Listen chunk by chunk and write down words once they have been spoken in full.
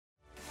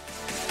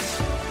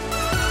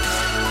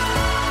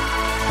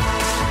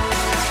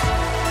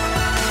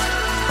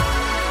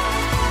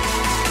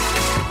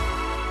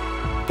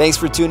Thanks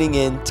for tuning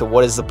in to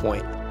What is the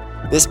Point?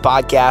 This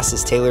podcast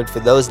is tailored for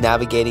those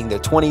navigating their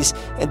 20s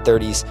and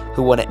 30s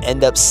who want to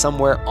end up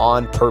somewhere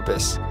on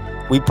purpose.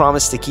 We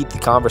promise to keep the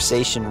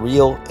conversation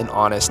real and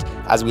honest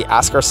as we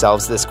ask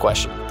ourselves this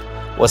question: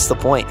 what's the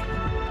point?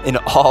 In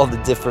all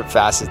the different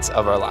facets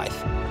of our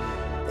life.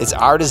 It's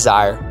our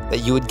desire that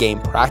you would gain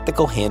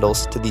practical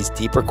handles to these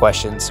deeper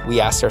questions we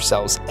ask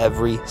ourselves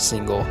every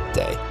single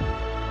day.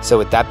 So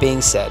with that being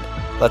said,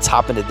 let's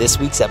hop into this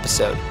week's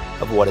episode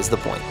of What is the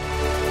Point?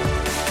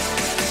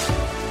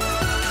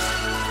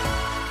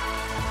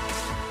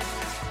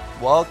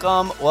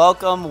 Welcome.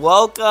 What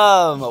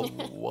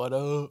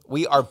up?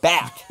 We are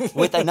back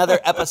with another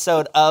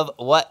episode of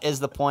What is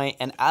the Point?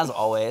 And as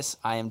always,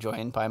 I am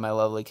joined by my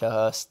lovely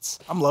co-hosts.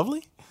 I'm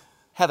lovely?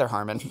 Heather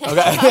Harmon.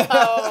 Okay.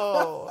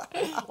 Oh,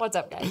 what's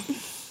up,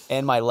 guys?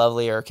 And my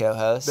lovelier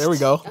co-host. There we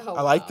go. Oh,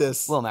 I like wow.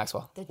 this. Will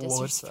Maxwell. The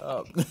What's disrespect.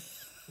 up?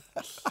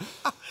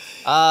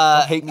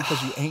 Don't hate me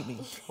because you ain't me.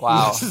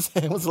 Wow.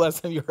 When's the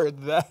last time you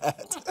heard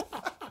that?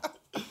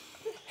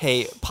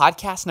 Hey,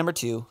 podcast number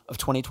 2 of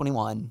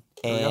 2021.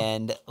 we go.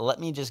 And let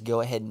me just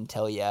go ahead and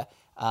tell you,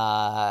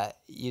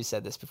 you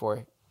said this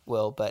before,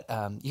 Will, but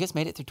you guys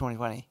made it through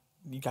 2020.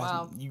 You guys,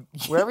 Wow.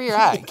 Wherever you're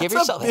at, give That's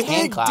yourself a big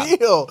hand clap.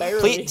 Deal.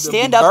 Please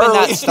stand up in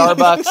that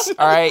Starbucks.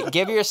 All right,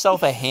 give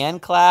yourself a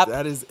hand clap.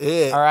 That is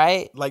it. All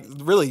right. Like,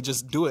 really,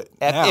 just do it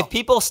now. If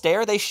people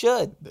stare, they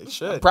should. They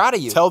should. I'm proud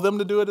of you. Tell them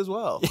to do it as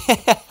well.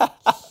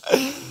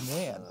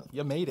 Man,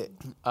 you made it.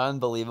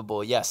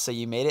 Unbelievable. Yes. So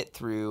you made it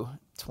through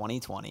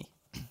 2020.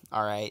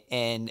 All right.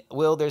 And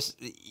Will,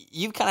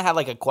 you've kind of had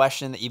like a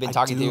question that you've been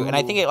talking through, and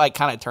I think it like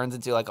kind of turns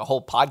into like a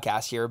whole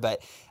podcast here,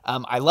 but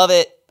I love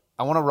it.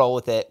 I want to roll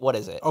with it. What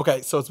is it?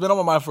 Okay, so it's been on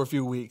my mind for a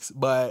few weeks,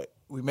 but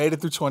we made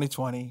it through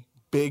 2020.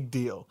 Big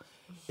deal.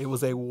 It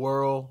was a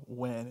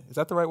whirlwind. Is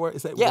that the right word?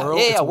 Is that Yeah, world?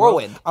 yeah, It's yeah, a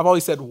whirlwind. I've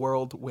always said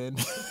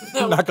whirlwind.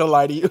 I'm not going to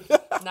lie to you.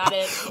 Not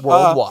it.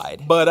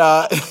 Worldwide. But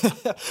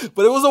it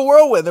was a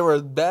whirlwind. There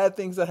were bad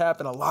things that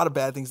happened, a lot of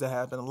bad things that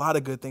happened, a lot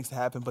of good things that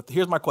happened. But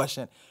here's my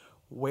question.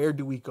 Where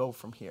do we go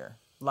from here?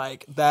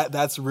 Like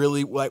that's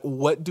really like,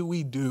 what do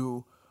we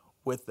do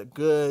with the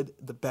good,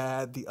 the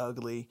bad, the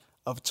ugly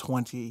of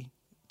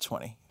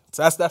 2020?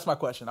 So that's my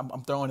question.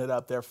 I'm throwing it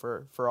out there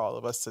for all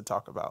of us to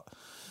talk about.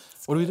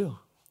 What do we do?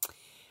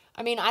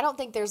 I mean, I don't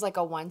think there's like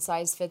a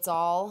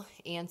one-size-fits-all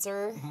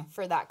answer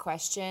for that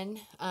question.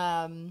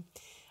 I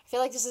feel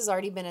like this has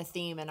already been a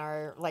theme in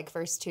our like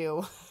first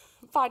 2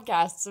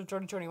 podcasts of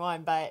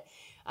 2021, but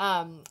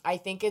I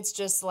think it's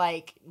just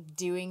like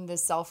doing the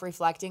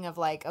self-reflecting of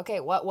like, okay,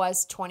 what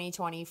was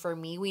 2020 for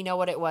me? We know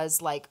what it was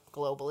like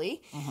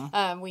globally.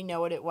 We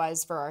know what it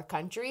was for our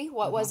country.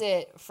 What was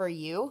it for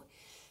you?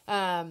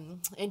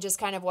 And just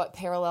kind of what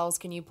parallels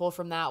can you pull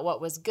from that?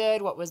 What was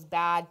good? What was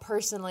bad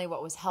personally?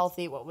 What was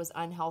healthy? What was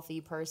unhealthy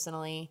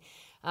personally?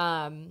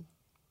 And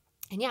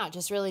yeah,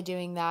 just really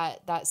doing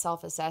that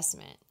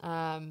self-assessment,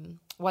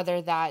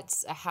 whether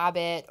that's a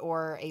habit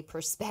or a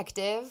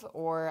perspective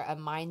or a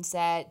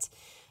mindset,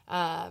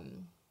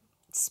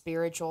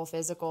 spiritual,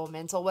 physical,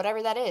 mental,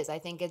 whatever that is. I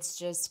think it's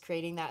just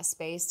creating that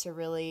space to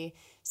really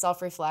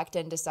self-reflect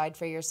and decide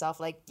for yourself,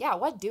 like, yeah,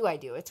 what do I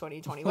do with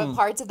 2020? What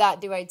parts of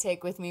that do I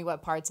take with me?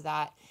 What parts of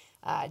that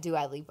do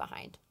I leave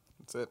behind?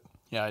 That's it.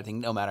 Yeah, I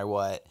think no matter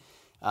what,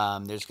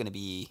 there's going to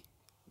be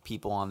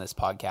people on this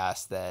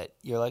podcast that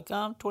you're like,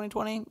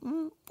 2020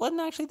 wasn't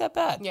actually that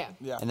bad.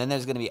 Yeah. And then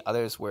there's going to be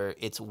others where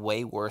it's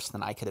way worse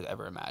than I could have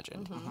ever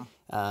imagined.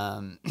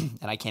 And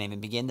I can't even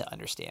begin to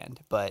understand.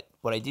 But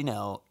what I do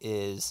know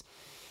is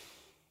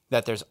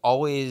that there's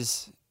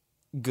always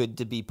good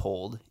to be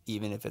pulled,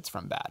 even if it's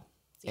from bad.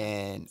 Yeah.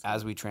 And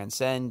as we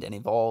transcend and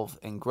evolve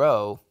and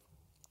grow,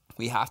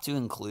 we have to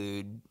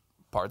include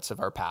parts of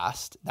our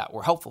past that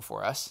were helpful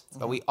for us,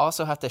 but we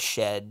also have to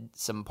shed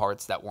some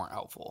parts that weren't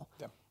helpful.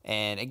 Yeah.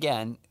 And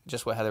again,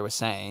 just what Heather was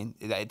saying,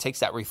 it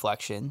takes that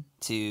reflection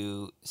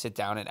to sit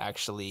down and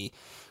actually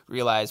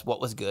realize what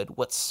was good,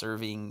 what's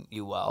serving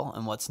you well,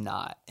 and what's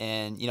not.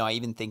 And, I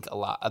even think a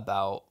lot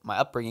about my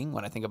upbringing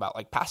when I think about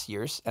like past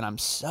years, and I'm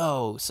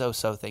so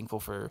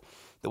thankful for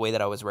the way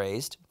that I was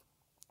raised.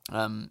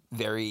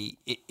 Very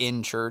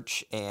in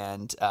church,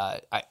 and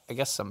I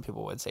guess some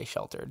people would say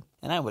sheltered,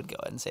 and I would go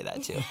ahead and say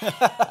that too.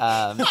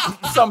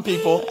 Some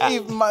people,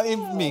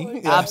 even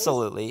me. Yeah.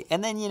 Absolutely.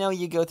 And then,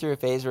 you go through a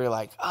phase where you're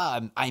like,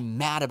 I'm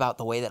mad about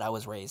the way that I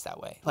was raised that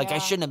way. Like, I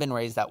shouldn't have been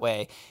raised that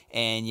way.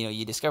 And,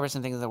 you discover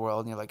some things in the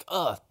world, and you're like,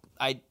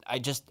 I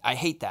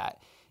hate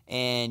that.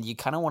 And you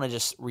kind of want to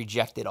just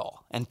reject it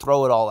all and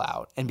throw it all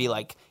out and be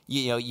like,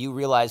 you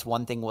realize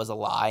one thing was a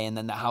lie, and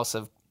then the house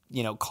of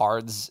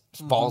cards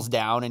falls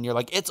down, and you're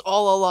like, it's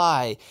all a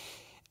lie.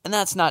 And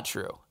that's not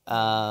true,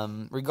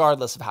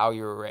 regardless of how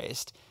you were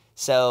raised.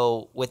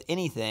 So with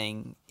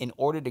anything, in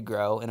order to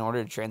grow, in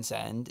order to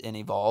transcend and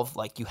evolve,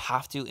 like, you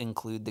have to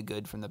include the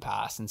good from the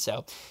past. And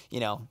so,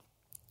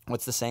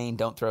 what's the saying?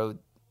 Don't throw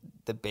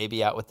the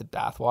baby out with the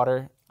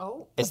bathwater.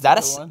 Oh,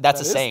 That's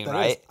a saying,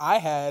 right? I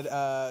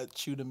had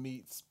chew the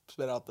meat,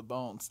 spit out the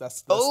bones.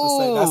 That's oh,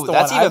 the saying. That's the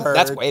one I heard.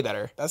 That's way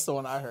better. That's the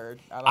one I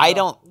heard.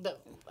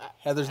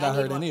 Heather's not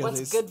heard any of What's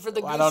these. good for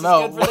the goose I don't is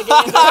know. good for the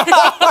gander.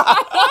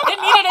 I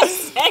needed a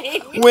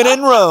saying. When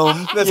in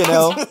Rome, you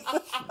know,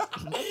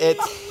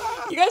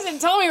 You guys didn't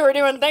tell me we were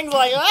doing things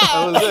like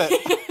That that. was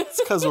it.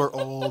 It's because we're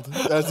old.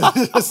 That's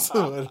just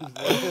what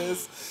it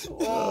is.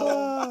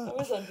 I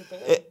was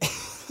unprepared.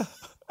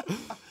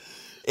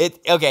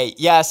 Okay,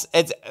 yes,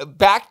 it's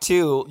back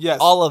to Yes.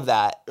 all of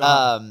that.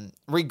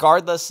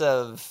 Regardless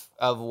of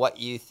what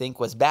you think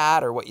was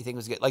bad or what you think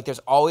was good, like there's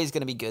always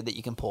going to be good that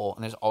you can pull,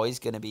 and there's always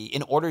going to be,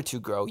 in order to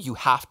grow, you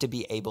have to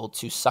be able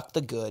to suck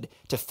the good,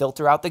 to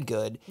filter out the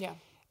good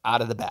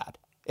out of the bad.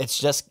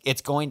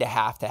 It's going to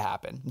have to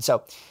happen. And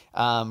so,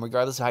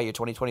 regardless of how your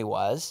 2020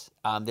 was,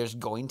 there's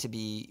going to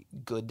be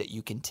good that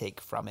you can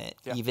take from it,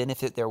 even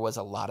if there was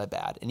a lot of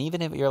bad. And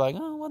even if you're like,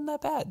 oh, it wasn't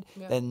that bad,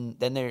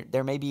 then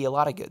there may be a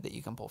lot of good that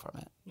you can pull from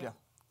it. Yeah.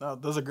 No,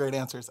 those are great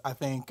answers. I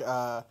think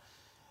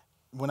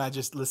when I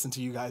just listen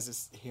to you guys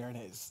just hearing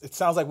it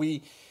sounds like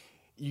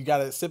you got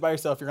to sit by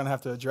yourself. You're going to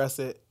have to address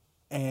it,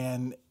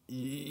 and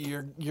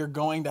you're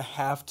going to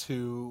have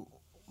to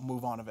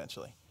move on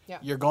eventually. Yeah.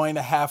 You're going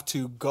to have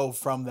to go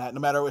from that, no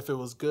matter if it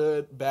was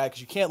good, bad,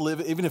 because you can't live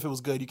it. Even if it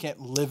was good, you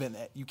can't live in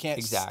it. You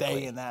can't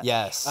stay in that.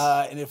 Yes.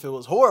 And if it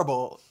was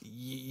horrible,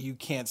 you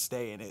can't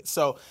stay in it.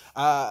 So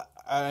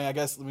I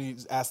guess let me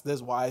ask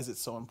this: why is it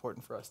so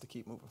important for us to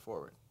keep moving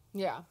forward?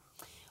 Yeah.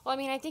 Well, I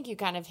mean, I think you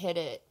kind of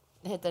hit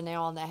the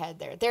nail on the head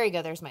there. There you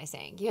go. There's my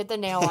saying. You hit the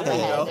nail on the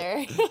head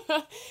there.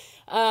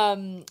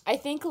 I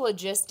think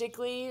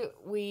logistically,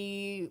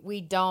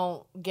 we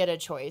don't get a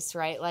choice,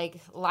 right? Like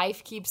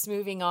life keeps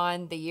moving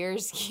on, the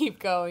years keep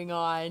going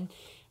on.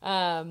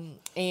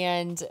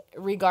 And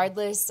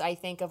regardless, I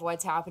think of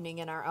what's happening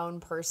in our own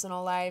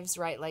personal lives,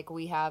 right? Like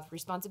we have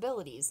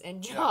responsibilities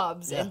and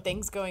jobs and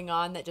things going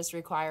on that just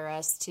require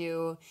us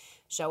to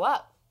show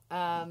up.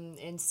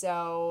 And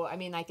so, I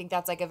mean, I think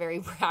that's like a very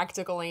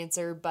practical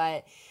answer,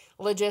 but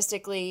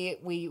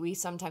logistically, we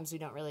sometimes we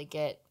don't really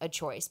get a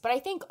choice. But I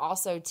think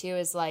also too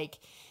is like,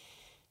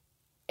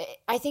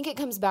 I think it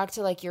comes back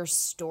to like your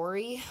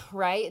story,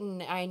 right?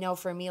 And I know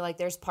for me, like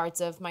there's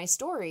parts of my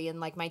story and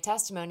like my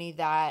testimony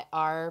that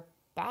are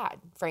bad,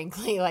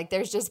 frankly. Like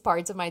there's just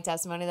parts of my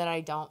testimony that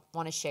I don't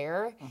want to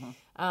share,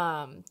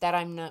 that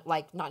I'm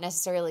not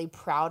necessarily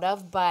proud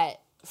of, but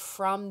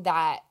from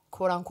that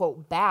quote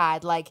unquote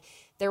bad, like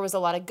there was a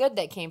lot of good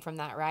that came from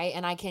that, right?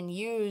 And I can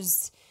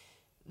use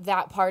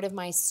that part of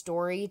my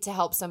story to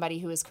help somebody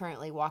who is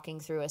currently walking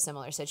through a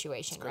similar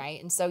situation,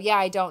 right? And so, yeah,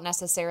 I don't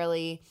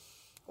necessarily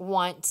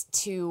want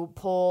to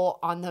pull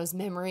on those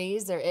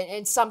memories or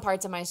in some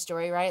parts of my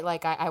story, right?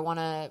 Like I want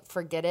to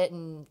forget it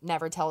and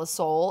never tell a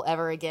soul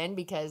ever again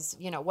because,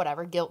 you know,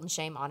 whatever, guilt and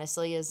shame,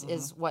 honestly,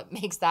 is what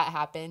makes that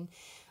happen.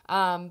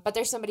 But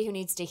there's somebody who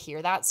needs to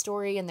hear that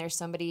story, and there's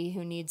somebody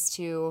who needs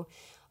to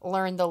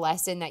learn the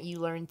lesson that you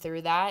learned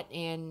through that.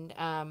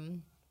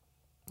 And,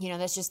 you know,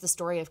 that's just the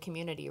story of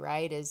community,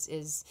 right?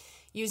 Is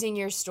using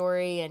your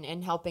story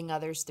and helping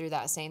others through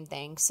that same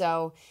thing.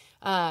 So,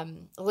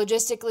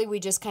 logistically, we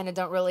just kind of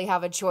don't really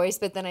have a choice.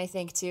 But then I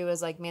think too,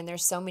 is like, man,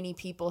 there's so many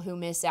people who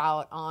miss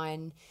out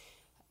on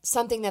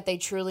something that they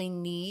truly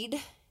need.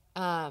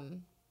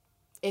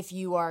 If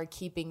you are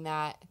keeping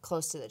that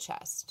close to the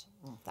chest,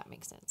 if that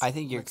makes sense. I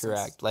think you're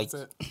correct. Like,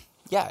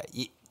 yeah,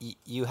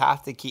 you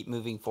have to keep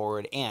moving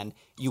forward, and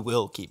you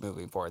will keep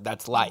moving forward.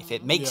 That's life.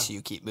 It makes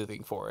you keep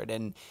moving forward,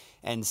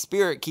 and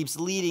spirit keeps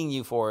leading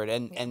you forward.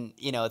 And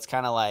you know, it's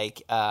kind of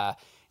like,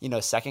 you know,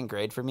 second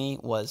grade for me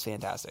was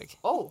fantastic.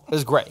 Oh, it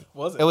was great.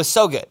 Was it? It was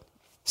so good.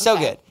 So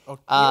good. You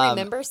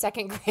remember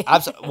second grade?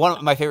 One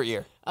of my favorite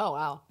year. Oh,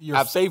 wow.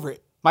 Your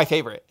favorite? My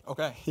favorite.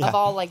 Okay. Of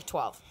all like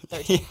 12,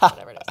 13,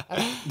 whatever it is.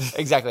 Okay.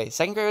 Exactly.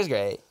 Second grade was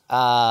great.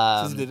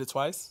 So you did it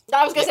twice?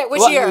 I was going to say,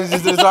 which year?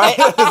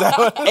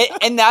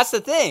 And that's the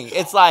thing.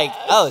 It's like,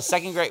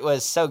 second grade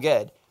was so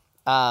good.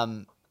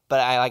 But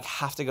I like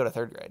have to go to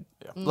third grade.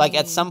 Yeah. Like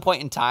at some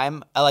point in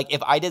time, like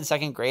if I did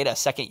second grade a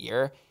second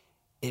year,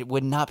 it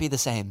would not be the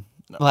same.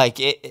 No. Like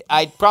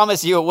I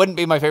promise you, it wouldn't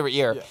be my favorite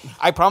year. Yeah.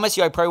 I promise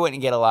you, I probably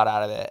wouldn't get a lot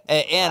out of it.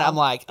 And I'm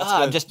like,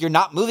 you're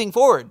not moving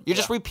forward. You're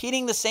just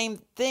repeating the same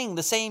thing,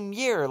 the same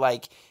year.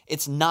 Like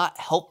it's not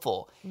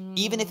helpful.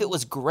 Even if it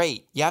was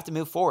great, you have to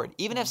move forward.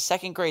 Even if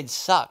second grade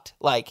sucked,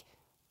 like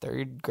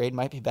third grade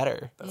might be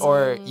better.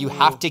 Or you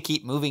have to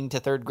keep moving to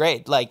third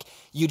grade. Like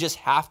you just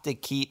have to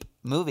keep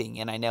moving.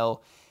 And I know,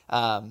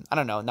 I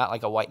don't know, not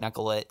like a white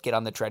knuckle it, get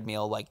on the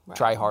treadmill, like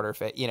try harder,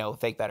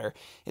 fake better.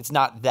 It's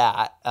not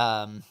that.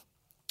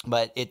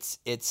 But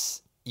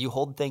it's you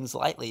hold things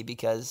lightly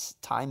because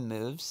time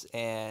moves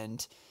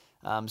and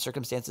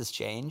circumstances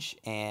change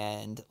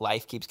and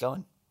life keeps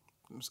going.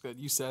 That's good.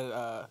 You said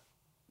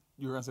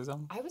you were gonna say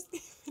something. I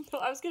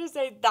was gonna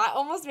say that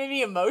almost made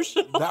me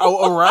emotional.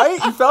 Right?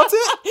 You felt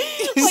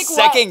it? Like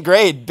second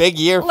grade, big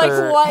year like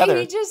for what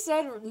Heather. He just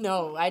said.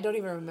 No, I don't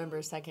even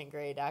remember second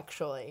grade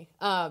actually.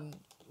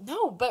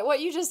 No, but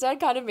what you just said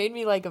kind of made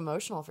me like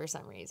emotional for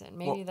some reason.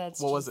 Maybe what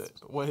was it?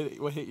 What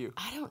hit you?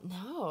 I don't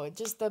know.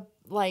 Just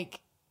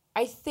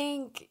I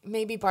think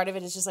maybe part of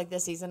it is just like the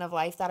season of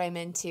life that I'm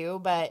in too.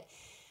 But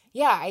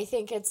Yeah, I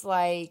think it's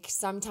like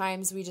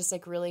sometimes we just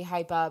like really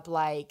hype up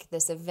like an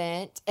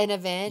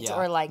event Yeah.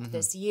 or like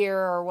this year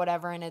or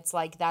whatever. And it's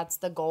like, that's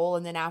the goal.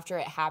 And then after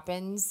it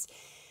happens,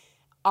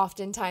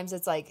 oftentimes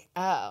it's like,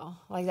 oh,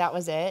 like that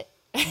was it.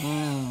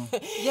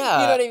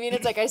 Yeah. You know what I mean?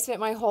 It's like I spent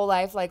my whole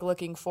life like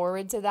looking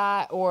forward to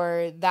that,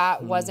 or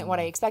that wasn't what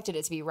I expected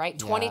it to be, right?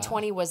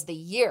 2020 was the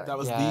year. That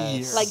was the Yes.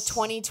 year. Like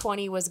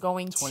 2020 was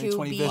going to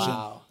 2020 be vision.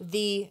 Wow.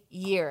 the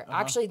year.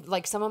 Actually,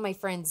 like some of my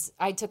friends,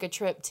 I took a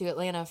trip to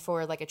Atlanta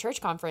for like a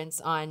church conference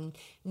on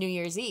New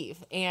Year's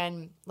Eve.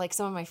 And like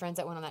some of my friends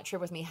that went on that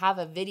trip with me have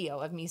a video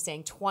of me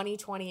saying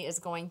 2020 is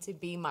going to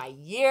be my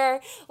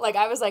year. Like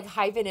I was like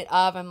hyping it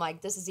up. I'm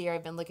like, this is the year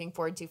I've been looking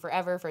forward to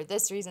forever for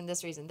this reason,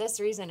 this reason, this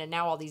reason. And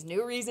now all these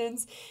new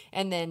reasons.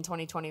 And then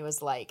 2020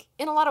 was like,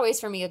 in a lot of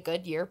ways for me, a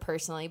good year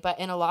personally, but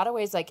in a lot of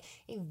ways, like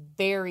a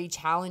very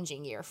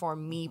challenging year for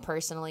me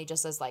personally,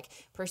 just as like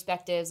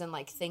perspectives and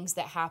like things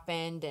that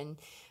happened. And,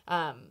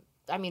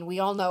 I mean, we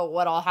all know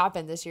what all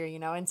happened this year, you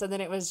know? And so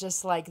then it was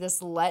just like this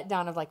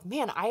letdown of like,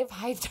 man, I've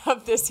hyped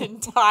up this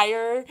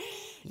entire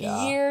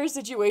year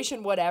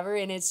situation, whatever.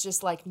 And it's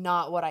just like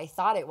not what I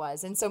thought it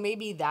was. And so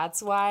maybe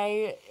that's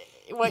why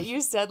what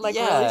you said like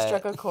really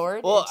struck a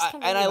chord. Well, It's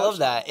kind of and I love emotional.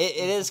 that. It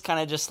is kind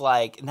of just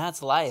like, and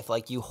that's life.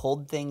 Like you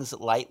hold things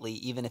lightly,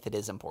 even if it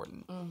is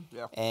important.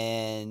 Yeah.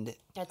 And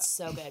That's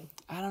so good.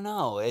 I don't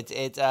know.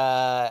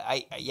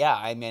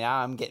 I mean, now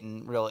I'm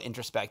getting real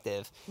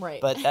introspective. Right.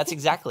 But that's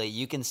exactly.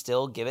 You can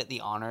still give it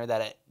the honor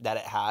that it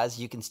has.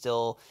 You can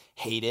still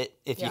hate it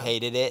if you Yeah.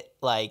 hated it.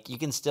 Like you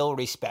can still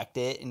respect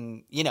it,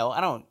 and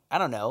I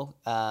don't know.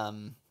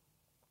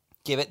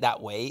 Give it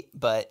that weight,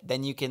 but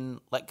then you can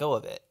let go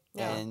of it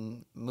Yeah.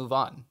 and move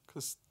on.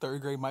 Because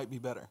third grade might be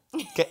better.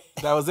 Okay.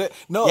 That was it.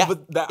 No, Yeah.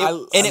 but that,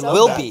 It love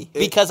will that. be, It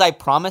because I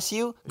promise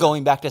you,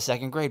 going back to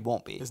second grade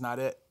won't be. is not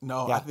it.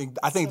 No, Yeah.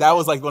 I think that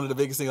was like one of the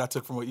biggest things I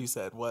took from what you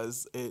said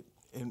was it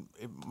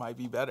might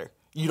be better.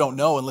 You don't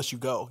know unless you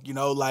go.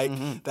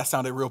 Like that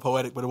sounded real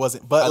poetic, but it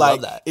wasn't. But I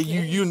like love that.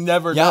 you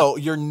never Yeah. know.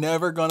 You're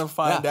never gonna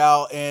find Yeah.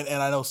 out. And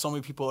I know so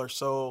many people are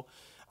so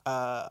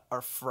are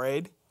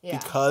afraid. Yeah.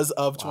 Because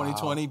of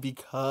 2020,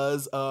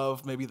 because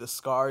of maybe the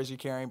scars you're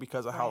carrying,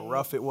 because of how Right.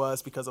 rough it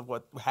was, because of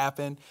what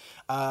happened,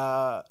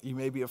 you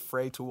may be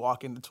afraid to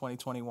walk into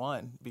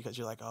 2021 because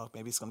you're like, oh,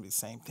 maybe it's going to be the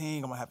same thing.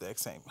 I'm going to have the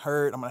same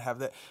hurt. I'm going to have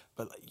that.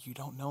 But like, you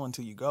don't know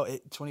until you go.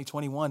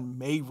 2021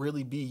 may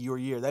really be your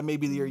year. That may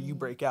be the year you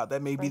break out.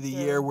 That may be the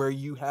Breakthrough. year where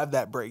you have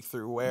that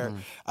breakthrough, where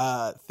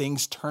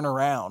things turn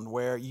around,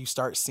 where you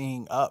start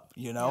seeing up,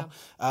 and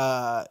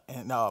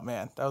no,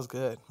 man, that was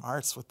good.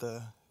 Mart's with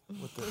the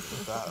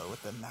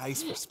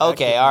nice perspective.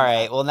 Okay, all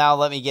right. Well, now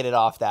let me get it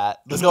off that.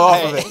 Let's go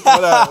off of it.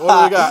 What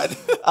do we got?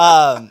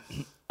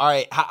 All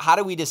right. How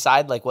do we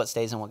decide like what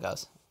stays and what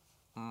goes?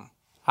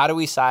 How do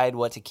we decide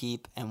what to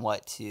keep and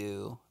what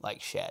to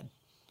like shed?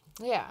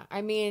 Yeah.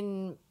 I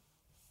mean,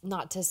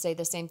 not to say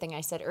the same thing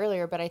I said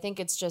earlier, but I think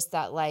it's just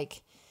that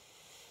like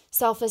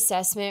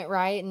self-assessment,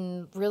 right?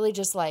 And really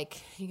just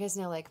like, you guys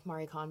know like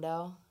Marie Kondo?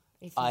 Are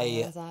you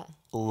familiar with that?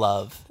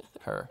 Love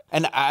her.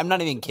 And I'm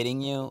not even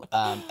kidding you.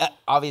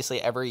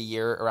 Obviously, every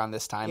year around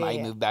this time, I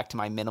Yeah. move back to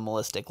my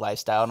minimalistic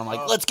lifestyle, and I'm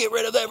like, let's get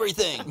rid of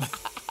everything.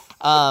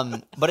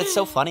 But it's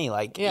so funny.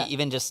 Like Yeah.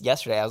 even just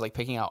yesterday, I was like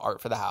picking out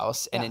art for the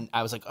house, and Yeah. then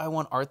I was like, I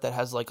want art that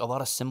has like a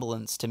lot of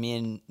semblance to me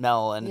and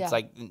Mel, and Yeah. it's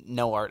like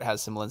no art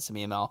has semblance to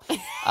me and Mel.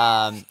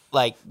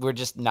 Like we're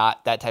just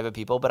not that type of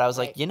people. But I was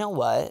like, Right. you know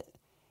what?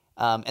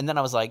 And then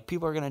I was like,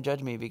 people are gonna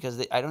judge me because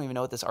I don't even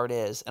know what this art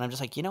is, and I'm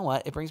just like, you know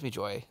what? It brings me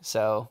joy,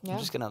 so Yeah. I'm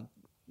just gonna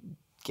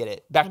get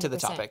it. Back to the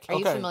 100%. topic. Are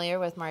you Okay. familiar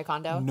with Marie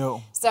Kondo?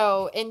 No.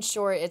 So in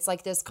short, it's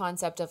like this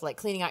concept of like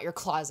cleaning out your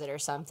closet or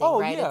something, Oh,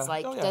 right? yeah. It's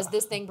like, Oh, yeah. does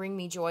this thing bring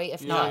me joy?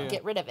 If Yeah, not, yeah.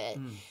 get rid of it.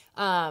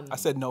 I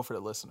said no for the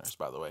listeners,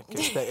 by the way,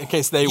 in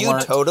case they You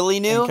weren't. totally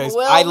knew. In case-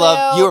 Will I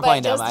love you were but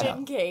playing dumb. just I know.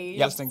 in case.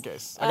 Just in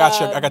case. I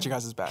got you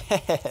guys' back.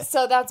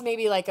 So that's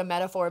maybe like a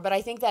metaphor, but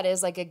I think that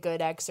is like a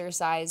good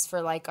exercise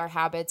for like our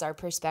habits, our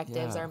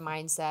perspectives, Yeah. our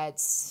mindsets,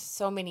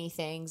 so many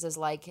things is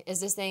like, is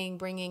this thing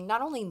bringing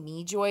not only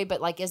me joy, but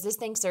like, is this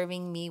thing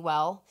serving me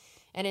well?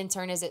 And in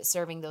turn, is it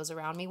serving those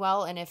around me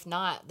well? And if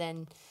not,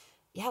 then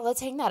yeah,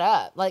 let's hang that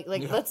up. Like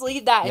let's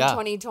leave that in Yeah.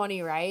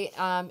 2020, right?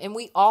 And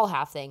we all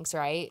have things,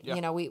 right? Yeah.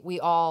 You know, we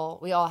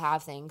all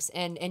have things.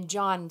 And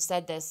John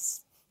said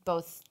this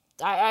both.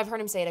 I've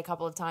heard him say it a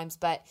couple of times,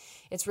 but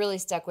it's really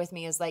stuck with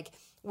me. Is like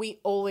we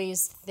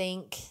always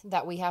think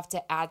that we have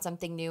to add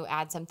something new,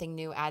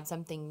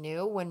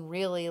 when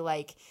really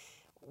like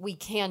we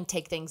can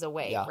take things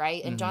away, Yeah.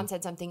 right? And John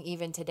said something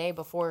even today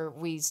before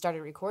we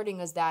started recording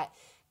was that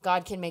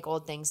God can make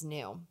old things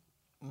new.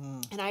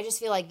 And I just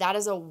feel like that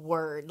is a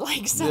word.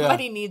 Like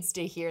somebody needs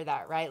to hear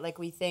that, right? Like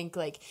we think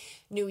like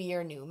new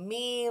year, new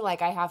me.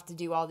 Like I have to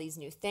do all these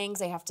new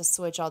things. I have to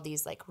switch all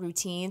these like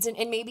routines. And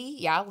maybe,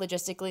 yeah,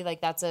 logistically,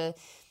 like that's a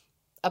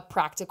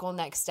practical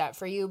next step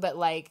for you. But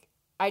like,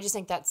 I just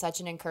think that's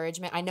such an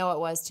encouragement. I know it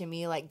was to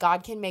me. Like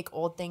God can make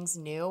old things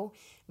new,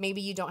 maybe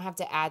you don't have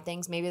to add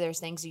things. Maybe there's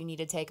things you need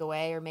to take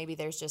away, or maybe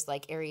there's just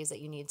like areas that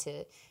you need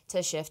to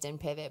shift and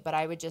pivot. But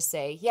I would just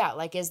say, yeah,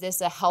 like, is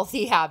this a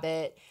healthy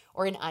habit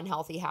or an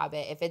unhealthy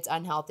habit? If it's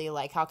unhealthy,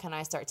 like, how can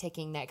I start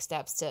taking next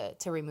steps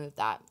to remove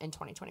that in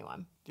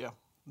 2021? Yeah.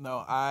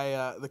 No,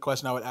 the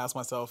question I would ask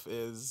myself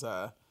is,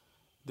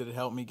 did it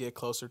help me get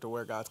closer to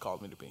where God's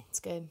called me to be?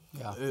 It's good.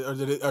 Yeah.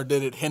 Or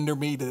did it hinder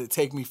me? Did it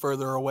take me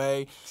further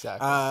away?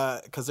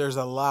 Exactly. Because there's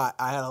I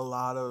had a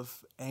lot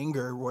of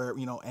anger where,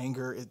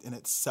 anger in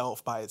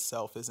itself, by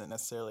itself, isn't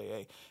necessarily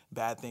a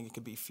bad thing. It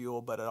could be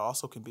fuel, but it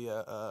also can be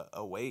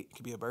a weight. It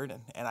could be a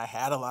burden. And I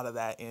had a lot of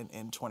that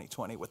in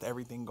 2020 with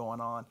everything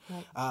going on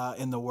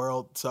in the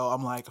world. So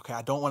I'm like, okay,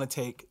 I don't want to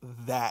take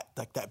that,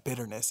 like that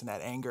bitterness and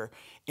that anger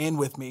in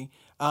with me.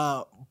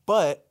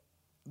 But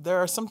there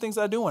are some things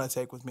that I do want to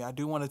take with me. I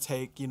do want to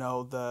take,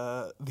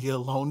 the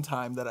alone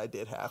time that I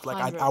did have.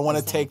 Like I want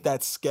to take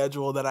that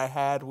schedule that I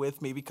had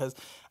with me, because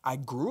I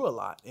grew a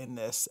lot in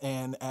this,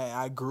 and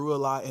I grew a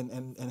lot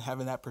in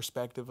having that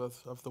perspective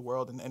of the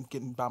world and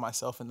getting by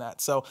myself in that.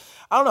 So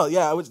I don't know.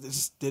 Yeah, I was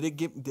just, did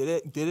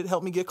it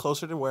help me get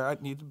closer to where I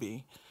need to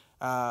be?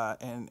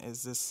 And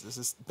does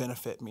this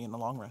benefit me in the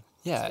long run?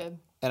 Yeah.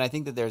 And I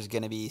think that there's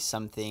going to be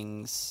some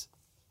things,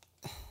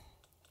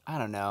 I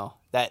don't know,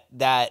 that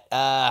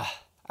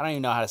I don't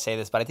even know how to say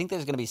this, but I think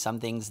there's going to be some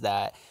things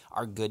that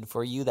are good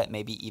for you that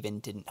maybe even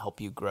didn't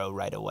help you grow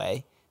right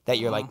away, that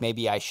you're like,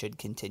 maybe I should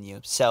continue.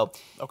 So,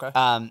 okay.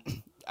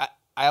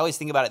 I always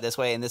think about it this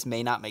way, and this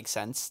may not make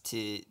sense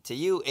to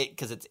you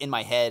because it's in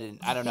my head, and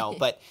I don't know,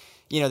 but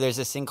there's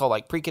this thing called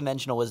like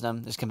pre-conventional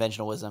wisdom, there's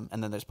conventional wisdom,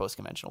 and then there's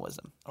post-conventional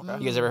wisdom. Okay.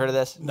 You guys ever heard of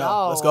this?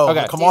 No. Let's go.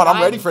 Okay. Come on,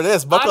 I'm ready for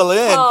this. Buckle in.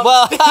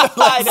 Well,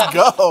 let's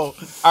go.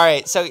 All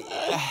right. So,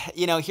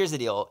 here's the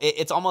deal.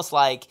 It's almost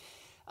like,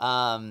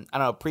 I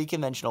don't know,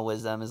 pre-conventional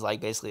wisdom is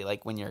like basically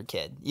like when you're a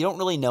kid. You don't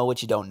really know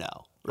what you don't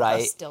know,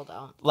 right? I still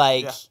don't.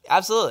 Like,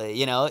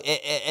 absolutely,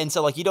 and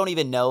so like you don't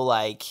even know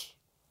like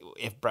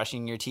if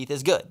brushing your teeth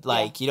is good.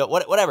 Like,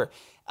 whatever.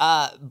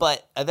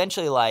 But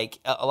eventually, like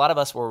a lot of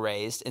us were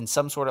raised in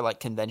some sort of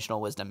like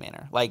conventional wisdom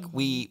manner. Like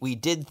we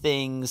did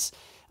things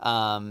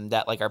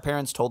that like our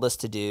parents told us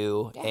to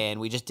do,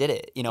 and we just did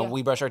it.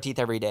 We brush our teeth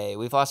every day.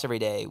 We floss every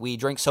day. We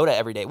drink soda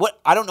every day.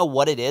 I don't know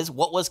what it is.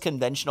 What was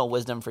conventional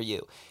wisdom for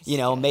you?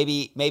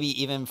 Maybe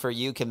even for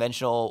you,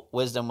 conventional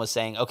wisdom was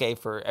saying, okay,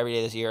 for every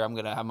day this year, I'm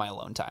going to have my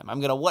alone time. I'm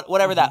going to,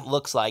 whatever that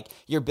looks like,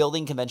 you're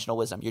building conventional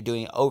wisdom. You're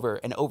doing it over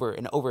and over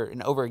and over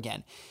and over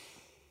again.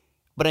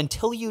 But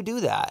until you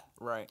do that,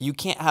 you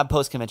can't have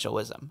post-conventional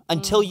wisdom.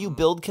 Until you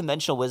build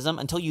conventional wisdom,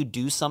 until you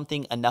do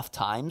something enough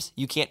times,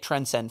 you can't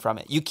transcend from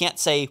it. You can't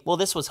say, well,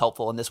 this was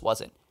helpful and this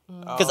wasn't.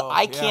 Because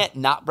I can't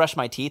not brush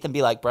my teeth and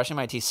be like, brushing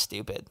my teeth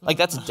stupid. Like,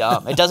 that's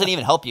dumb. It doesn't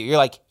even help you. You're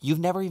like, you've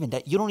never even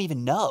done, you don't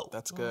even know.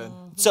 That's good.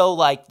 So,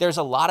 like, there's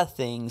a lot of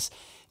things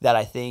that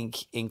I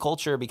think in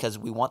culture, because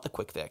we want the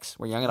quick fix.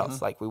 We're young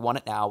adults. Like, we want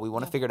it now. We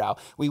want to figure it out.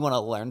 We want to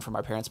learn from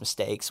our parents'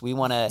 mistakes. We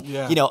want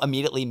to,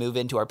 immediately move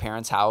into our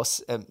parents'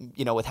 house,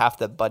 with half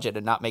the budget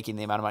and not making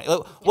the amount of money.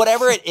 Look,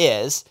 whatever it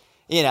is,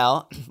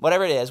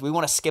 whatever it is, we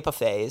want to skip a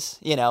phase.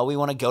 We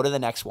want to go to the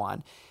next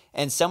one.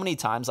 And so many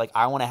times, like,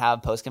 I want to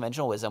have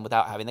post-conventional wisdom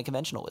without having the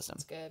conventional wisdom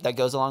that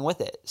goes along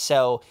with it.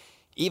 So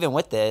even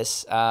with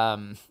this,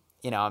 I'm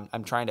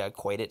trying to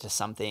equate it to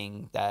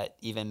something that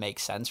even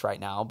makes sense right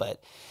now.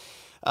 But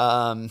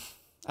I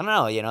don't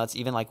know, it's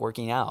even like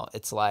working out.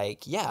 It's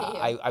like,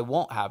 I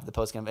won't have the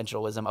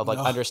post-conventional wisdom of like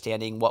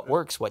understanding what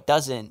works, what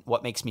doesn't,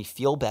 what makes me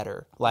feel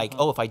better. Like,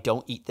 oh, if I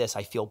don't eat this,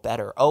 I feel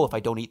better. Oh, if I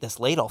don't eat this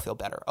late, I'll feel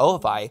better. Oh,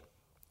 if I...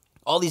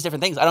 all these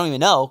different things. I don't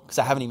even know because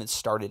I haven't even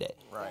started it.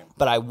 Right.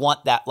 But I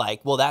want that,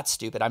 like, well, that's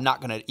stupid. I'm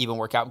not going to even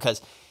work out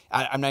because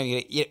I'm not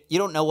even gonna, you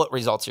don't know what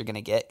results you're going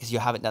to get because you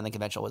haven't done the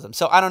conventional wisdom.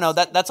 So I don't know.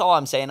 That's all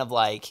I'm saying of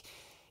like,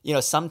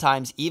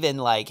 sometimes even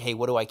like, hey,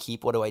 what do I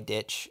keep? What do I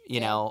ditch?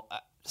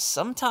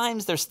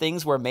 Sometimes there's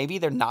things where maybe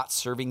they're not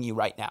serving you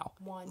right now.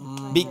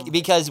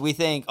 Because we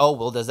think, oh,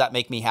 well, does that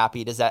make me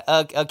happy? Does that,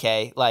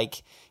 okay,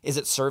 like, is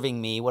it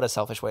serving me? What a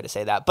selfish way to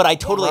say that. But I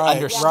totally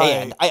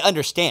understand. I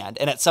understand.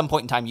 And at some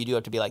point in time, you do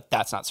have to be like,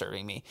 that's not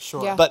serving me.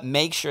 Sure. Yeah. But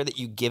make sure that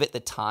you give it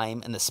the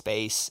time and the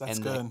space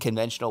the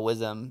conventional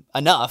wisdom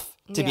enough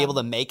to be able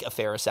to make a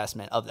fair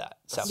assessment of that.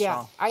 So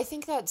yeah, I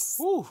think that's...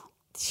 Whew.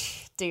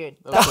 Dude,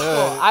 that's cool.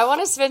 I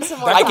want to spend some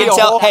more I time. can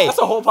tell. Hey, that's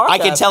a whole podcast, I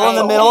can tell in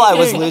the middle I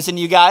was losing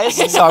you guys,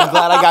 so I'm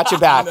glad I got you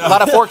back. A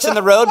lot of forks in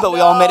the road, but we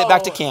all made it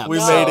back to camp. We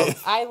made it.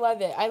 I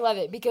love it. I love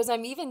it because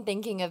I'm even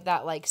thinking of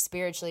that like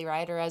spiritually,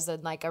 right, or as a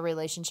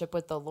relationship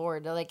with the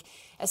Lord, like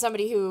as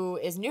somebody who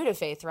is new to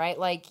faith, right?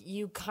 Like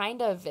you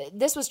kind of.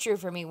 This was true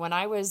for me when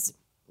I was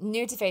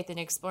new to faith and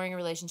exploring a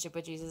relationship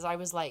with Jesus. I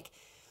was like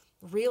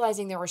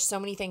realizing there were so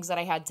many things that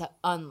I had to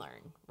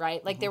unlearn,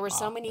 right? Like there were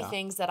so many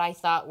things that I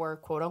thought were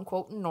quote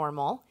unquote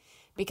normal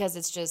because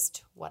it's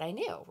just what I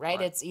knew, right?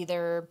 It's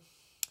either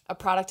a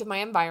product of my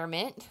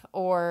environment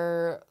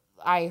or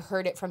I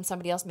heard it from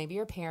somebody else, maybe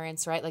your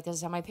parents, right? Like, this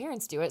is how my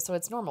parents do it, so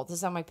it's normal. This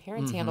is how my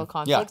parents handle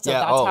conflict, so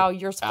that's how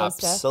you're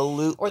supposed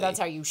absolutely. to, or that's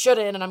how you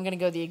shouldn't, and I'm going to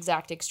go the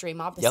exact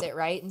extreme opposite,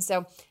 right? And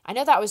so I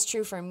know that was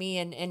true for me,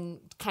 and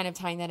kind of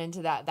tying that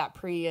into that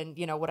pre and,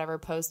 whatever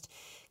post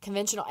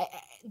conventional,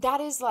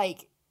 that is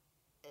like,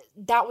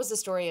 that was the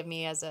story of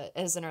me as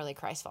an early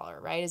Christ follower,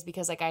 right? Is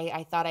because like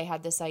I thought I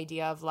had this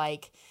idea of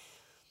like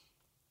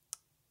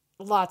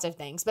lots of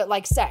things, but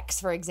like sex,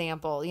 for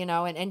example,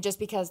 and just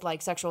because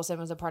like sexual sin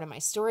was a part of my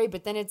story,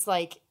 but then it's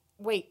like,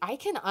 wait, I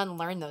can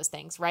unlearn those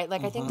things, right?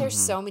 Like I think there's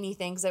so many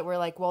things that we're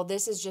like, well,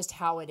 this is just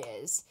how it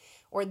is,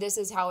 or this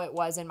is how it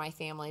was in my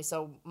family.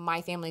 So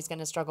my family's going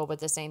to struggle with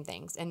the same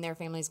things, and their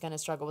family's going to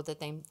struggle with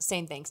the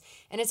same things.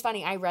 And it's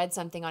funny, I read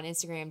something on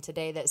Instagram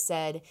today that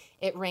said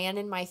it ran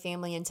in my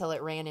family until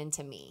it ran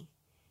into me.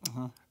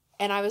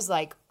 And I was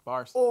like,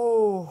 Bars.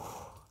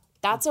 oh,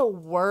 that's a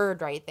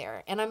word right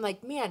there. And I'm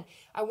like, man,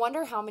 I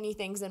wonder how many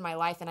things in my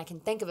life, and I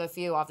can think of a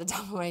few off the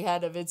top of my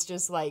head, of it's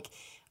just like,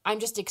 I'm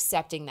just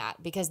accepting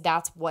that because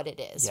that's what it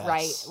is,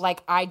 right?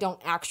 Like I don't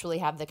actually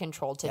have the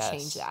control to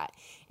change that.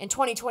 And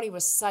 2020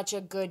 was such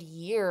a good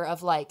year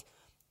of like,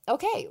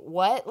 okay,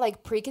 what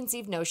like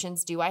preconceived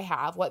notions do I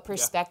have? What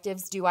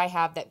perspectives do I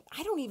have that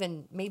I don't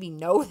even maybe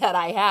know that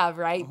I have,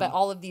 right? But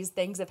all of these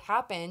things have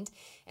happened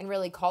and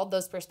really called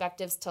those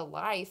perspectives to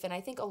life. And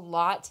I think a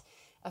lot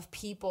of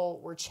people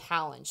were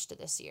challenged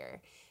this year,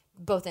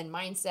 both in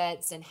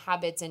mindsets and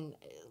habits. And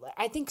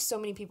I think so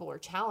many people were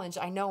challenged.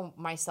 I know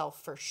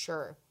myself for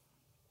sure.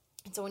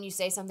 And so when you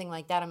say something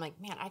like that, I'm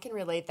like, man, I can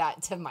relate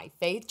that to my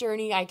faith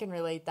journey. I can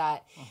relate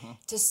that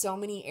to so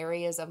many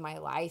areas of my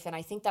life. And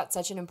I think that's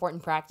such an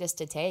important practice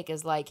to take,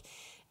 is like,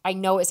 I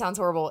know it sounds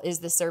horrible. Is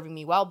this serving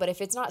me well? But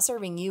if it's not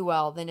serving you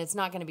well, then it's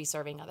not going to be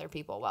serving other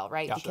people well,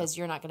 right? Because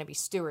you're not going to be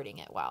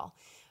stewarding it well.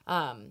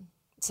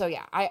 So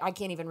yeah, I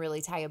can't even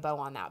really tie a bow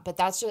on that. But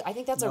that's just, I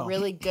think that's a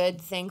really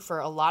good thing for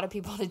a lot of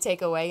people to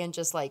take away and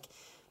just like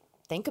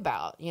think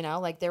about,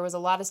 like there was a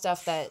lot of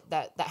stuff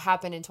that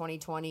happened in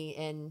 2020,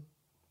 and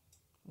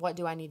what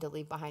do I need to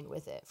leave behind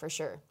with it? For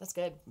sure. That's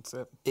good. That's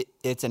it.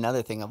 It's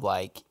another thing of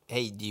like,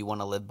 hey, do you want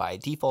to live by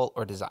default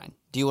or design?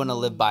 Do you want to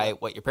live by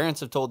what your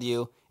parents have told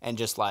you and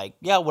just like,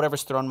 yeah,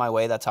 whatever's thrown my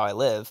way, that's how I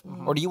live?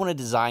 Or do you want to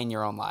design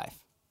your own life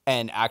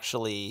and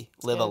actually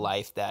live a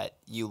life that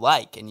you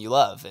like and you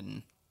love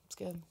and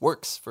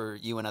works for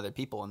you and other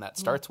people? And that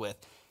starts with,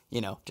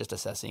 just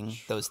assessing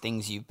those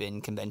things you've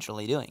been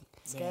conventionally doing.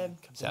 It's good.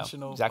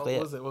 Conventional. So, exactly.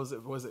 What was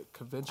it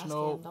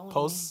conventional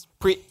post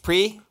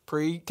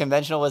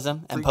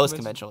pre-conventionalism and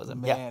post-conventionalism?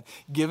 Man,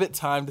 give it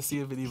time to see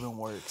if it even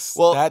works.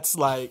 Well,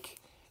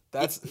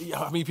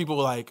 people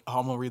were like, oh,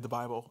 I'm gonna read the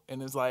Bible,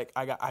 and it's like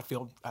I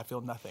feel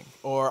nothing,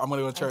 or I'm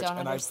gonna go to church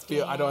and I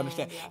don't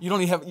understand. Yeah. You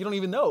don't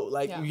even know.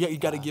 Like you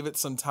got to give it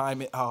some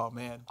time. Oh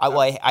man.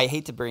 I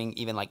hate to bring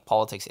even like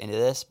politics into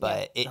this,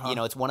 but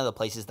it's one of the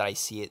places that I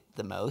see it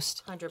the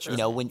most.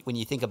 100%. When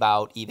you think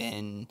about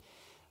even.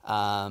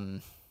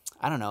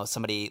 I don't know,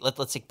 somebody,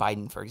 let's take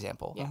Biden, for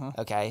example. Yeah.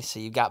 Okay. So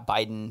you've got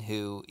Biden,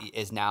 who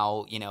is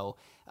now,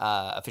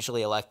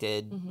 officially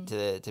elected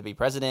to be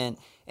president.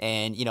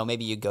 And,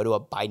 maybe you go to a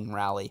Biden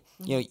rally,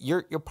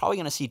 you're probably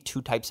going to see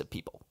two types of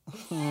people,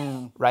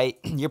 right?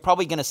 You're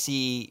probably going to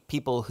see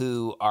people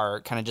who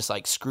are kind of just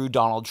like, screw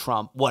Donald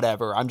Trump,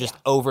 whatever. I'm just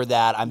over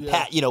that. I'm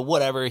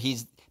whatever.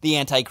 He's the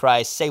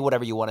Antichrist, say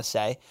whatever you want to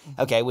say.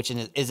 Okay. Which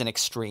is an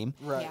extreme.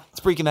 Right. It's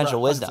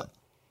pre-conventional wisdom.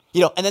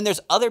 And then there's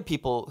other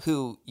people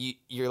who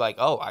you're like,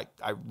 oh, I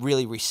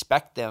really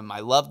respect them.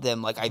 I love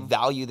them. Like, I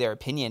value their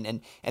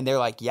opinion. And they're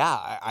like,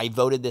 yeah, I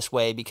voted this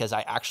way because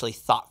I actually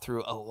thought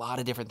through a lot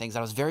of different things.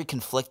 I was very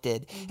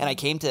conflicted. And I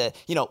came to,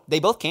 they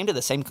both came to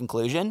the same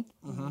conclusion,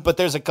 but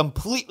there's a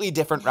completely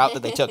different route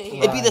that they took.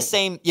 It'd be the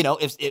same,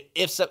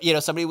 if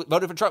somebody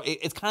voted for Trump.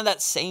 It's kind of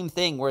that same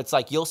thing where it's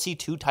like you'll see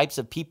two types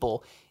of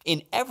people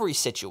in every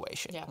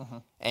situation. Yeah.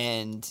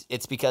 And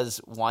it's because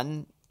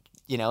one,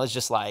 is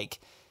just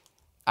like,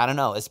 I don't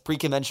know, it's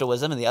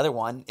pre-conventionalism, and the other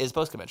one is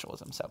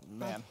post-conventionalism. So,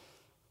 man,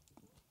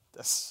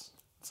 that's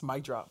a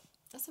mic drop.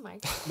 That's a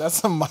mic drop.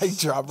 That's a mic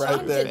drop right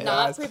John there. did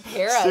not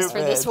prepare us for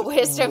this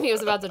wisdom he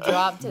was about to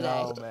drop today.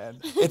 No, man.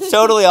 It's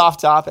totally off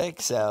topic.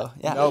 So,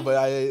 yeah. No,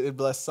 but it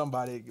blessed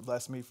somebody. It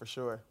blessed me for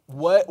sure.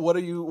 What are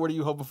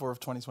you hoping for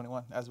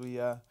 2021? As we,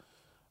 I'm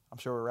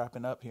sure we're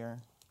wrapping up here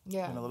in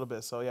a little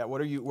bit. So yeah, what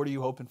are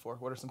you hoping for?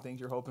 What are some things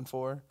you're hoping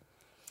for?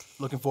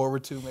 Looking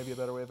forward to, maybe a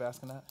better way of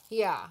asking that.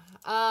 Yeah.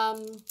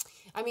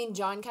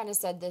 John kind of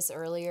said this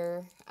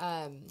earlier.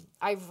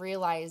 I've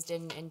realized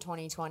in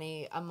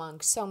 2020,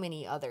 among so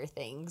many other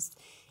things,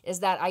 is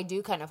that I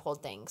do kind of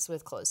hold things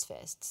with closed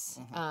fists.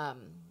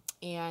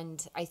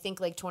 And I think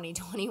like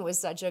 2020 was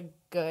such a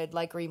good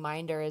like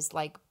reminder, as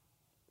like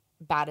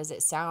bad as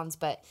it sounds,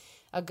 but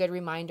a good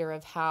reminder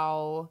of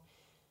how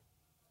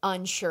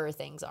unsure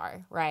things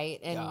are, right?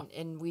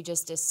 And we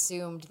just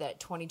assumed that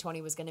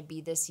 2020 was going to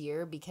be this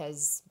year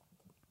because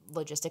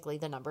logistically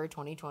the number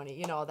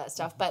 2020, all that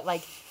stuff. But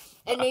like,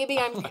 and maybe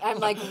I'm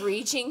like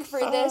reaching for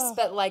this,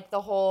 but like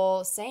the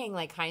whole saying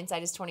like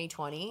hindsight is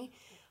 2020.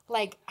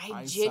 like I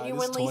Hindsight is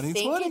genuinely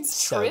think 20/20. it's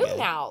So true good.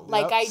 now.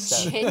 Like I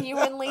So good.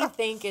 genuinely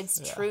think it's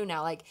true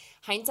now. Like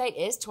hindsight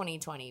is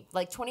 20/20.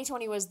 Like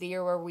 2020 was the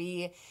year where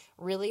we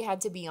really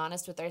had to be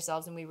honest with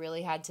ourselves and we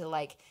really had to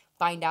like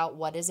find out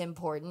what is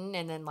important,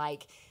 and then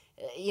like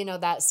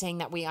that saying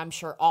that I'm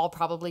sure all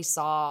probably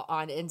saw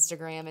on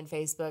Instagram and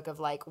Facebook of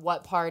like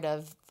what part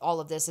of all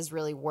of this is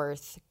really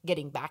worth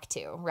getting back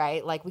to,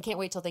 right? Like we can't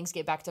wait till things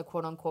get back to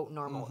quote unquote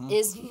normal.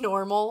 Is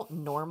normal?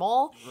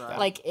 Right.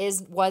 Like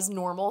was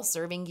normal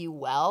serving you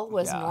well?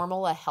 Was Yeah.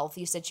 normal a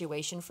healthy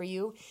situation for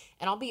you?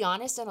 And I'll be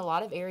honest, in a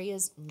lot of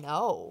areas,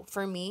 no.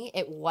 For me,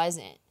 it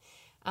wasn't.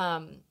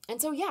 And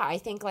so, yeah, I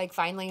think like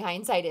finally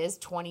hindsight is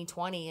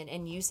 20/20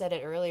 and you said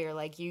it earlier,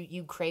 like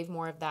you crave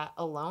more of that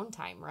alone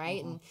time.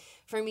 Right. And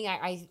for me,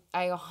 I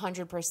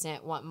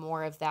 100% want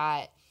more of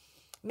that,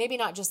 maybe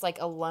not just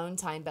like alone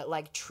time, but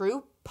like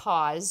true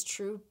pause,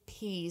 true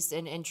peace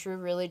and true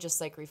really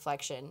just like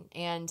reflection.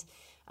 And,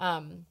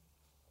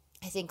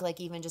 I think like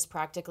even just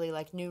practically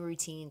like new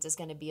routines is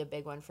going to be a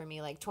big one for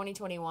me. Like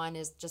 2021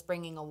 is just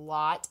bringing a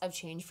lot of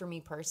change for me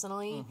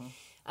personally.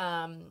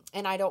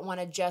 And I don't want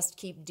to just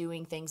keep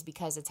doing things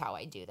because it's how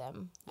I do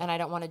them. And I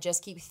don't want to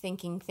just keep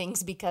thinking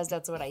things because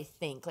that's what I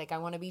think. Like I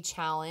want to be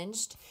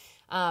challenged.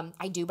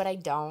 I do, but I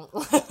don't.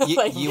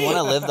 You want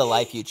to live the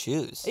life you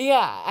choose.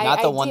 Yeah.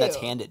 Not the I one do. that's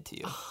handed to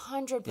you.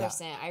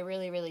 100%. I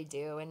really, really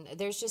do. And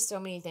there's just so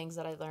many things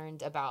that I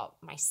learned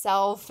about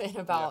myself and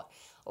about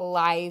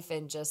life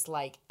and just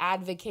like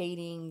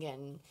advocating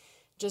and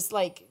just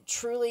like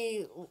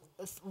truly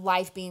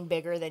life being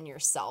bigger than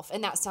yourself.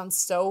 And that sounds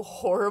so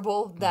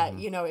horrible that,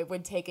 it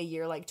would take a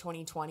year like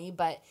 2020.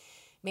 But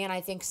man,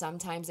 I think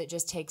sometimes it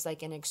just takes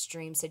like an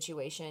extreme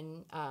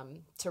situation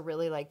to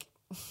really like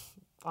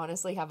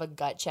honestly have a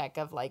gut check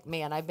of like,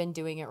 man, I've been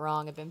doing it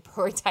wrong. I've been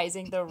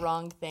prioritizing the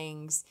wrong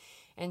things.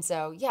 And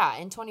so, yeah,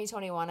 in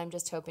 2021, I'm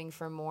just hoping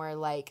for more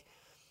like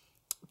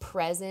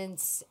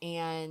presence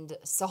and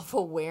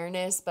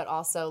self-awareness, but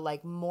also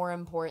like more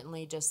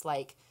importantly, just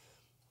like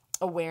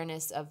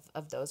awareness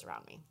of those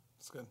around me.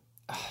 It's good.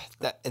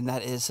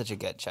 That is such a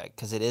gut check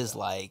because it is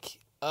like,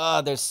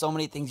 there's so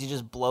many things you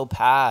just blow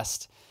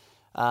past.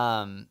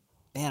 Man,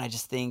 I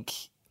just think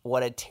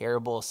what a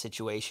terrible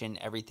situation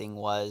everything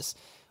was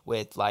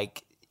with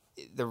like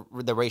the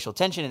racial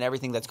tension and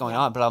everything that's going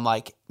on. But I'm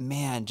like,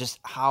 man, just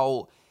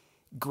how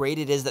great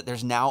it is that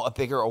there's now a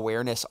bigger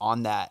awareness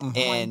on that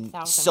and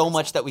 1000%. so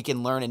much that we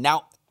can learn. And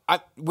now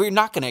we're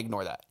not going to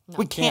ignore that. No.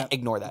 We can't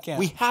ignore that. can't.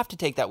 We have to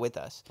take that with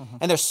us.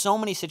 And there's so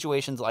many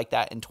situations like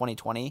that in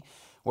 2020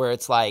 where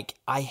it's like,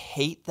 I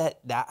hate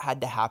that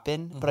had to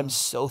happen, but I'm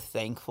so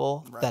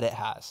thankful that it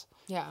has.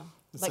 Yeah.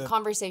 That's Like it.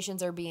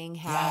 conversations are being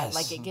had. Yes.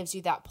 Like it gives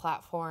you that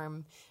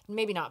platform,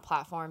 maybe not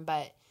platform,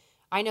 but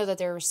I know that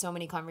there were so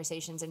many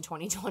conversations in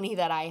 2020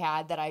 that I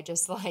had that I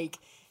just like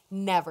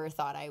never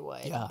thought I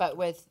would. Yeah. But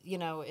with,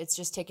 it's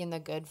just taking the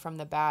good from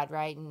the bad,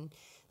 right? And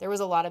there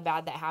was a lot of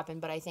bad that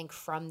happened, but I think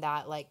from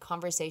that, like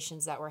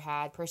conversations that were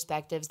had,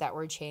 perspectives that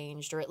were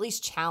changed, or at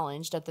least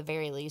challenged at the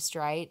very least,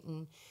 right?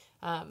 And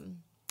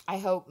I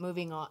hope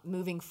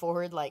moving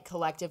forward, like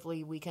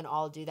collectively, we can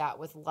all do that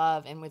with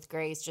love and with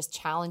grace, just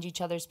challenge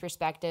each other's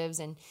perspectives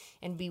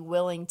and be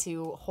willing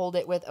to hold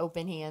it with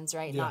open hands,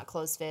 right? Yeah. Not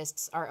closed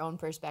fists, our own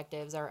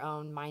perspectives, our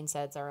own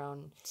mindsets, our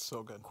own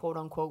So good. quote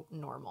unquote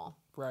normal.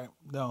 Right.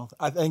 No,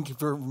 I think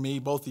for me,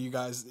 both of you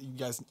guys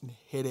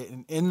hit it.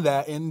 And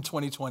in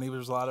 2020, there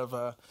was a lot of,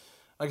 like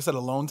I said,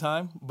 alone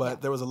time,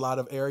 but there was a lot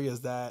of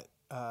areas that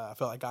I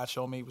felt like God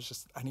showed me was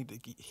just, I need to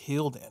get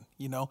healed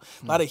in, a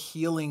lot of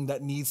healing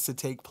that needs to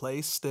take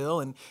place still.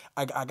 And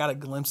I got a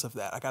glimpse of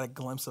that. I got a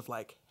glimpse of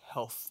like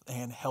health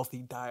and healthy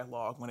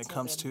dialogue when it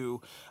comes to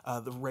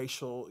the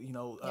racial,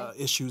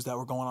 issues that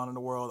were going on in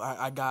the world.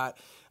 I got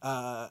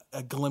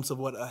a glimpse of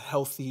what a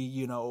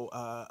healthy,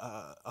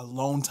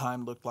 alone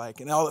time looked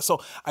like, and all. So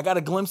I got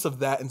a glimpse of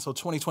that, and so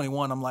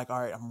 2021, I'm like, all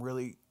right, I'm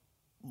really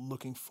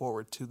looking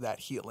forward to that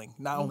healing,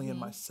 not only in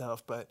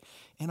myself, but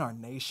in our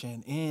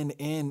nation,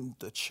 in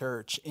the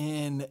church,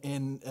 in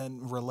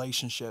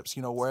relationships,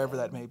 wherever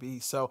that may be.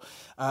 So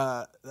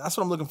that's what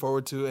I'm looking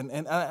forward to.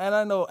 And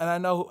I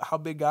know how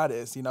big God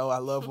is. I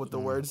love what the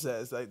word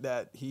says, like,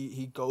 that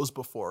he goes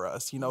before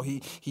us. He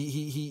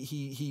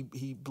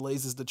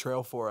blazes the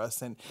trail for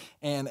us. And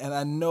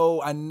I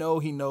know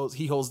he knows,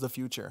 he holds the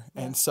future.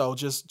 Yeah. And so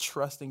just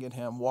trusting in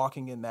him,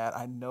 walking in that,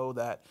 I know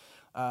that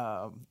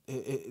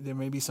there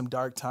may be some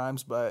dark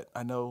times, but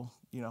I know,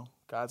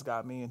 God's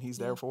got me and he's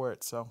there for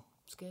it. So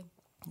It's good.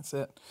 That's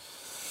it.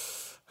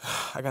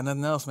 I got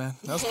nothing else, man.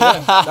 That was good.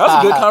 That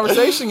was a good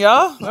conversation,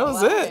 y'all. That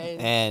was Love it.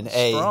 it. And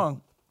hey,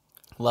 Strong.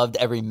 loved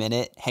every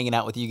minute hanging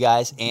out with you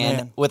guys and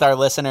Man. with our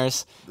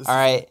listeners. This All is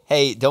right.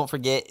 Hey, don't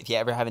forget, if you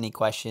ever have any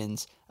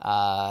questions,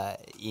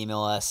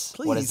 email us.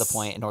 What is the Please.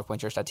 point at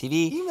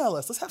northpointchurch.tv? Email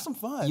us. Let's have some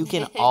fun. You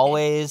can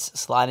always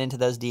slide into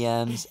those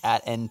DMs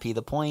at NP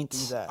The Point. Do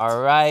that. All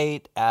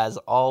right. As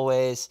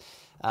always.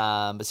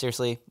 But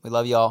seriously, we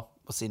love y'all.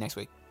 We'll see you next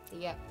week.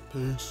 Yeah.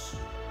 Peace.